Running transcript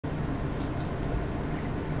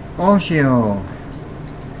Also,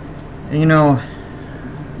 you know,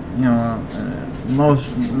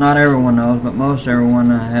 most, not everyone knows, but most everyone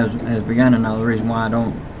has begun to know the reason why I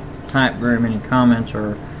don't type very many comments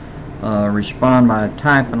or respond by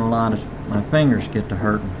typing a lot is my fingers get to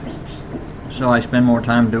hurting. So I spend more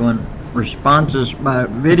time doing responses by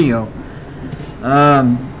video. I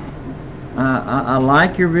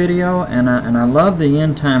like your video, and I love the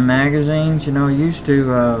End Time magazines. Used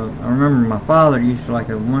to I remember my father used to like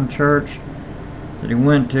a one church that he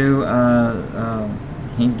went to.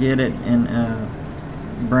 He'd get it and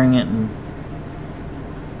bring it, and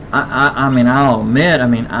I mean, I'll admit,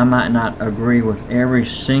 I might not agree with every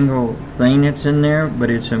single thing that's in there, but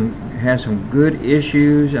it has some good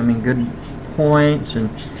issues. Good points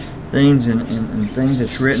and things, and things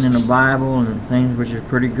that's written in the Bible, and things which is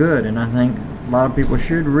pretty good. And I think a lot of people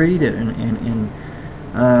should read it and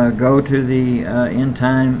go to the End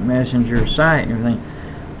Time Messenger site and everything.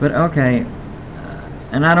 But okay,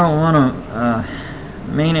 and I don't want to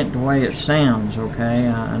mean it the way it sounds, okay?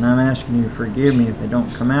 And I'm asking you to forgive me if it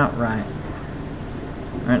don't come out right.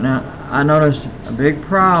 Right now, I noticed a big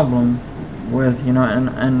problem with,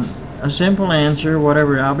 and a simple answer,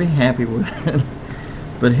 whatever, I'll be happy with it.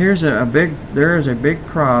 But there is a big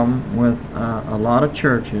problem with a lot of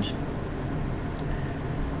churches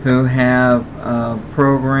who have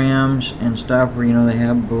programs and stuff where, they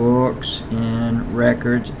have books and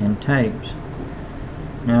records and tapes.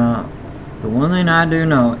 Now, the one thing I do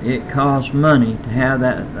know, it costs money to have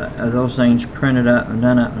those things printed up and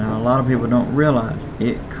done up. Now, a lot of people don't realize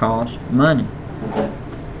it costs money,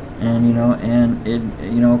 and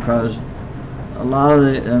because a lot of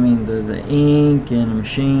the ink and the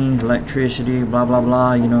machines, electricity, blah blah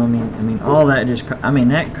blah. All that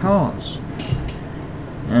that costs,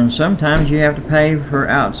 and sometimes you have to pay for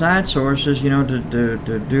outside sources,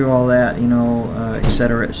 to do all that,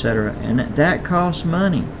 etc., etc., and that costs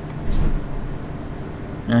money.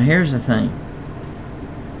 Now here's the thing.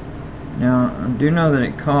 Now I do know that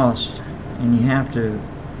it costs, and you have to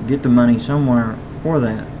get the money somewhere for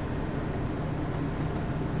that.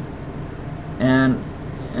 And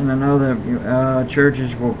I know that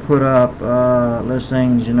churches will put up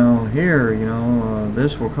listings, here,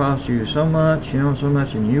 this will cost you so much, so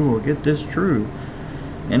much, and you will get this true.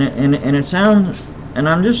 And it sounds. And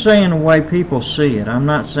I'm just saying the way people see it. I'm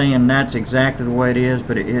not saying that's exactly the way it is,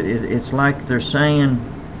 but it's like they're saying,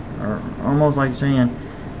 or almost like saying,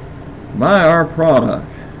 buy our product,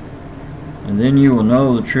 and then you will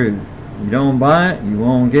know the truth. You don't buy it, you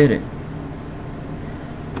won't get it.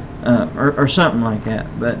 Or something like that.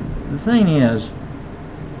 But the thing is,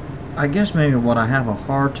 I guess maybe what I have a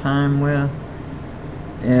hard time with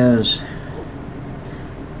is,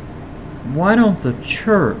 why don't the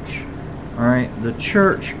church, alright, the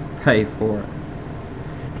church pay for it?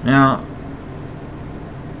 Now,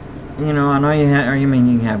 I know you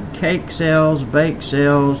have cake sales, bake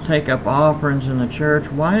sales, take up offerings in the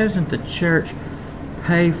church. Why doesn't the church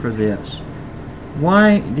pay for this?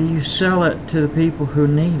 Why do you sell it to the people who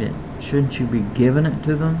need it? Shouldn't you be giving it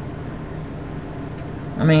to them?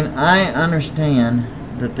 I understand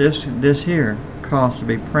that this here costs to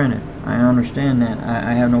be printed. I understand that.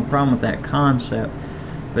 I have no problem with that concept.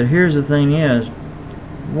 But here's the thing is,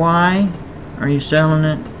 why are you selling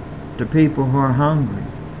it to people who are hungry?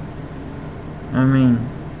 I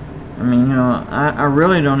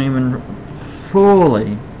really don't even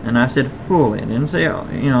fully, and I said fully, I didn't say,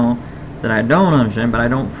 that I don't understand, but I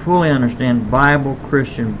don't fully understand Bible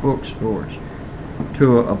Christian bookstores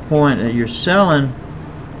to a point that you're selling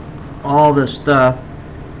all this stuff,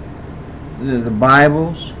 the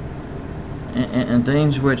Bibles, and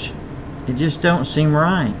things which it just don't seem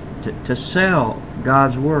right to sell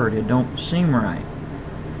God's Word. It don't seem right.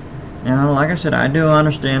 Now, like I said, I do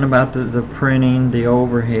understand about the printing, the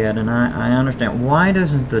overhead, and I understand. Why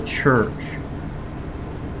doesn't the church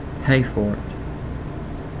pay for it?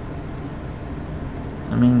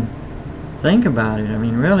 Think about it.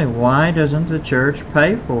 Really, why doesn't the church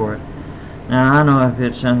pay for it? Now, I know if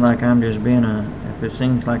it sounds like I'm just if it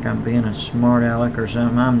seems like I'm being a smart aleck or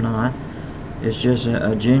something, I'm not. It's just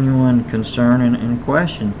a genuine concern and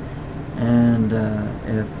question. And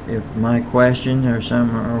if my question or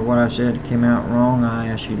something or what I said came out wrong, I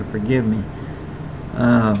ask you to forgive me.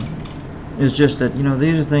 It's just that,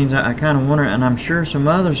 these are things I kind of wonder, and I'm sure some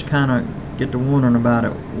others kind of get to wondering about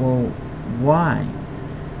it. Well, why?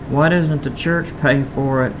 Why doesn't the church pay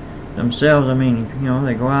for it themselves?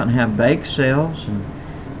 They go out and have bake sales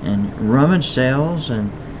and rummage sales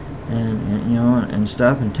and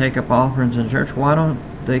stuff, and take up offerings in church. Why don't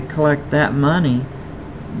they collect that money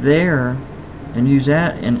there and use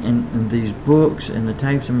that in these books and the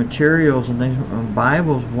types of materials and things,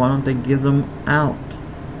 Bibles. Why don't they give them out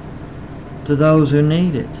to those who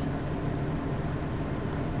need it?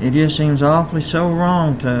 It just seems awfully so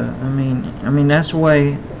wrong to, I mean that's the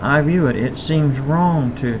way I view it. It seems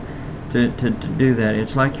wrong to do that.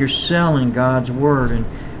 It's like you're selling God's Word and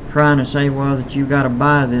trying to say, well, that you got to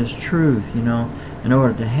buy this truth, in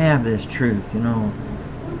order to have this truth,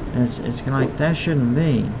 It's like that shouldn't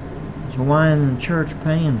be. So why isn't the church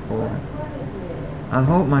paying for it? I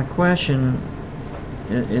hope my question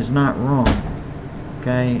is not wrong,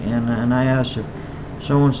 okay? And I ask, if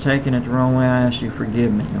someone's taking it the wrong way, I ask you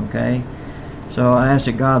forgive me, okay? So I ask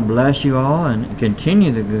that God bless you all and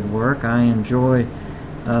continue the good work. I enjoy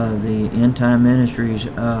the EndTime Ministries,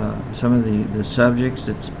 some of the subjects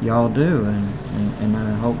that y'all do, and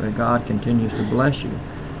I hope that God continues to bless you.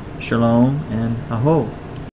 Shalom and Aho.